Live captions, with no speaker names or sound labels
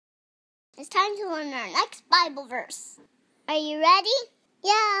It's time to learn our next Bible verse. Are you ready?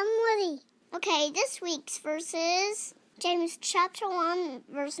 Yeah, I'm ready. Okay, this week's verse is James chapter 1,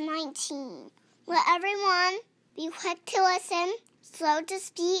 verse 19. Let everyone be quick to listen, slow to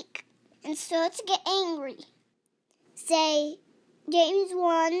speak, and slow to get angry. Say James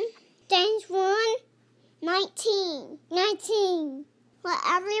 1, 19. Let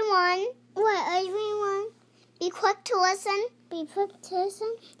everyone be quick to listen,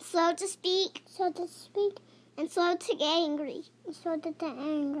 slow to speak, and slow to get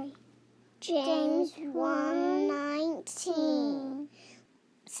angry. James 1:19.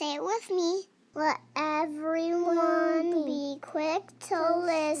 Say it with me. Let everyone be quick to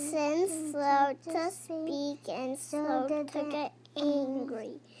listen, slow to speak, and slow to get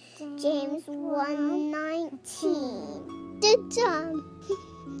angry. James 1:19. Good job.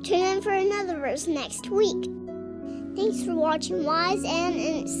 Tune in for another verse next week. Thanks for watching Wise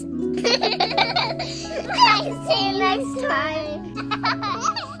and See you next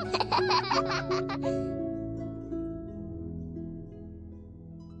time.